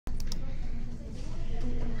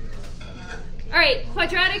All right,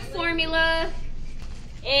 quadratic formula,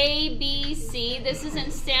 A, B, C. This is in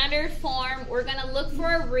standard form. We're going to look for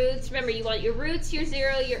our roots. Remember, you want your roots, your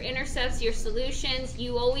zero, your intercepts, your solutions.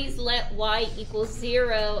 You always let y equal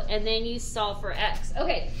 0, and then you solve for x.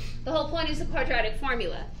 Okay, the whole point is a quadratic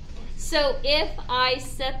formula. So if I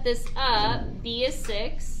set this up, b is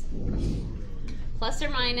 6, plus or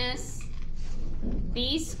minus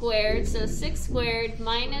b squared, so 6 squared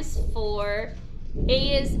minus 4,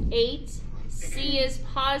 a is 8, c is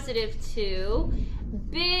positive 2,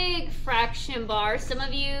 big fraction bar.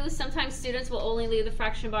 Sometimes students will only leave the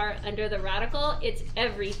fraction bar under the radical. It's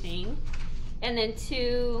everything. And then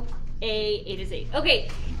 2, a, 8 is 8. Okay,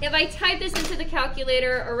 if I type this into the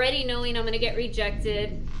calculator, already knowing I'm going to get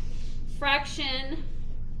rejected, fraction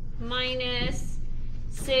minus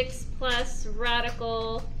 6 plus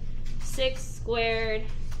radical 6 squared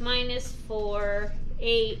minus 4,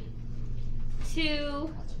 8,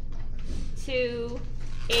 2,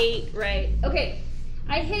 8, right? Okay,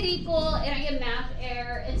 I hit equal and I get math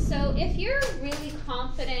error. And so if you're really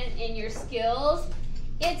confident in your skills,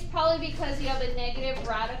 it's probably because you have a negative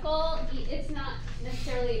radical. It's not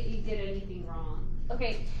necessarily that you did anything wrong.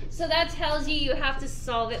 Okay, so that tells you you have to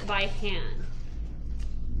solve it by hand.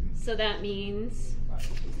 So that means,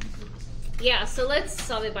 yeah, so let's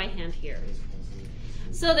solve it by hand here.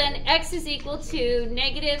 So then x is equal to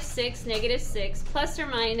negative 6, plus or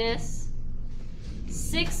minus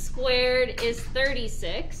 6 squared is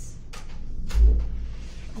 36.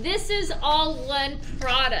 This is all one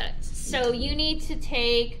product. So you need to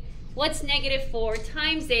take, what's negative 4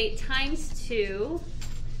 times 8 times 2,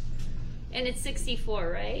 and it's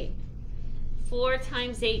 64, right? 4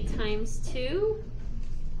 times 8 times 2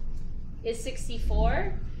 is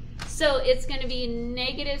 64. So it's going to be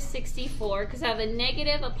negative 64, because I have a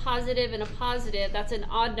negative, a positive, and a positive. That's an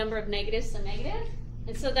odd number of negatives, so negative.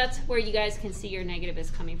 And so that's where you guys can see your negative is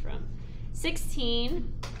coming from.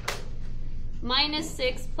 16 minus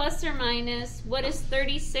 6 plus or minus, what is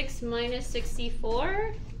 36 minus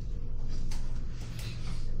 64?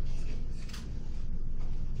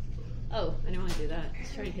 Oh, I didn't want to do that.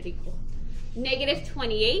 Let's try and hit equal. Negative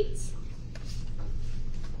 28.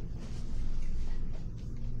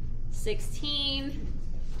 16.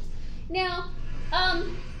 Now,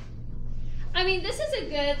 I mean, this is a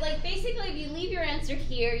good, like, basically if you leave your answer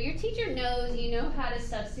here, your teacher knows you know how to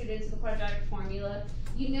substitute into the quadratic formula.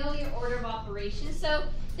 You know your order of operations. So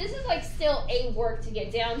this is like still a work to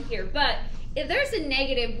get down here. But if there's a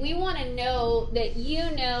negative, we want to know that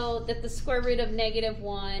you know that the square root of negative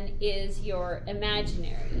 1 is your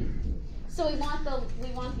imaginary. So we want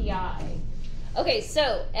the I. Okay,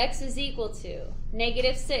 so x is equal to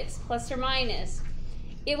negative 6 plus or minus.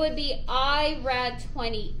 It would be I rad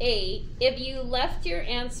 28. If you left your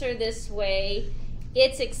answer this way,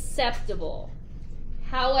 it's acceptable.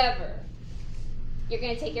 However, you're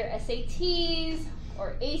going to take your SATs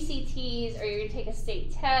or ACTs, or you're going to take a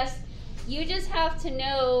state test. You just have to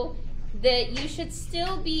know that you should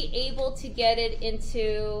still be able to get it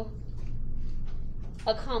into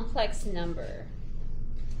a complex number.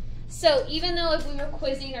 So even though if we were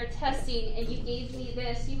quizzing or testing and you gave me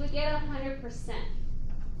this, you would get 100%.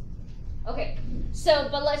 Okay, so,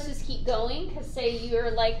 but let's just keep going, because say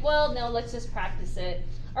you're like, well, no, let's just practice it.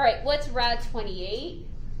 All right, what's rad 28?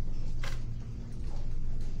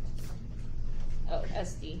 Oh,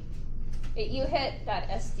 SD. You hit that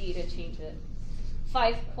SD to change it.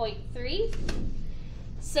 5.3.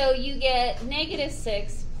 So you get negative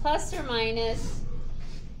 6 plus or minus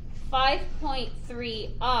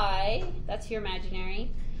 5.3i, that's your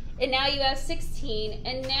imaginary. And now you have 16,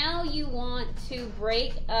 and now you want to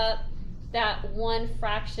break up that one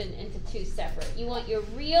fraction into two separate. You want your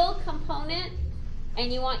real component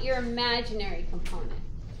and you want your imaginary component.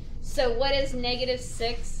 So what is negative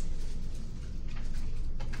 6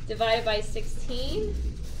 divided by 16?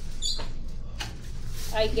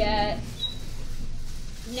 I get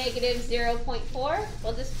negative 0.4.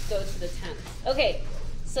 We'll just go to the 10th. Okay,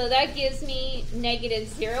 so that gives me negative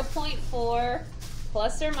 0.4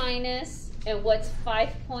 plus or minus, and what's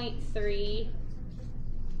 5.3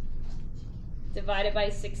 divided by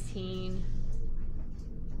 16?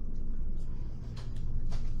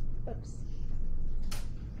 Oops.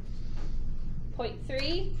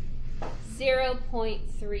 0.3,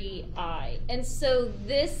 0.3i. And so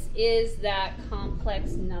this is that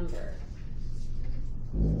complex number.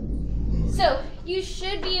 So you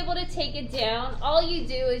should be able to take it down. All you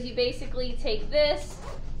do is you basically take this,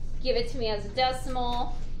 give it to me as a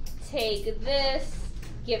decimal, take this,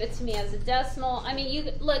 give it to me as a decimal. I mean,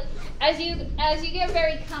 you look, as you get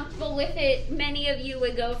very comfortable with it, many of you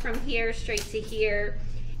would go from here straight to here,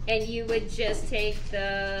 and you would just take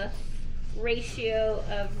the ratio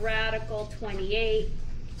of radical 28,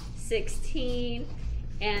 16,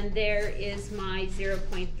 and there is my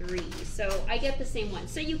 0.3. So I get the same one.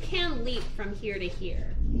 So you can leap from here to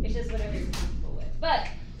here. It's just whatever you're comfortable with. But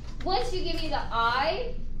once you give me the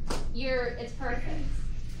I, it's perfect.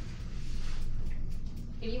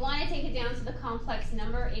 If you want to take it down to the complex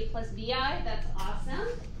number, a+bi, that's awesome.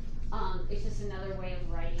 It's just another way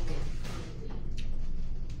of writing it.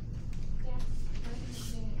 Yeah. Why did you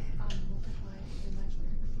say multiply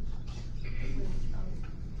imaginary with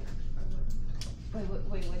Wait,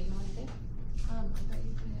 what do you want to do? I thought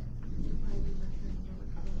you said multiply the imaginary number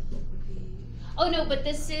would be. Oh no, but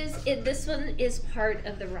this one is part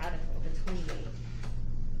of the radical, the 28.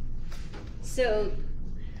 So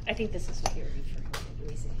I think this is what you're referring to. Let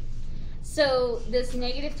me see. So this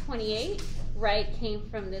negative 28, right, came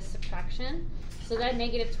from this subtraction. So that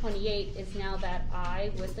negative 28 is now that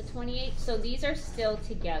I with the 28. So these are still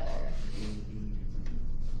together.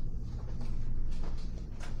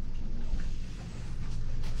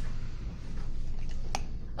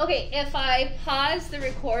 Okay, if I pause the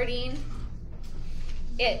recording,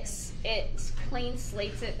 it clean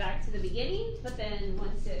slates it back to the beginning, but then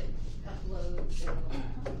once it uploads, it will.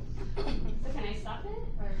 So can I stop it,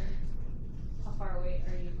 or how far away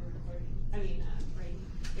are you from recording? I mean, writing.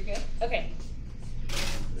 You're good. Okay.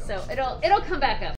 So it'll come back up.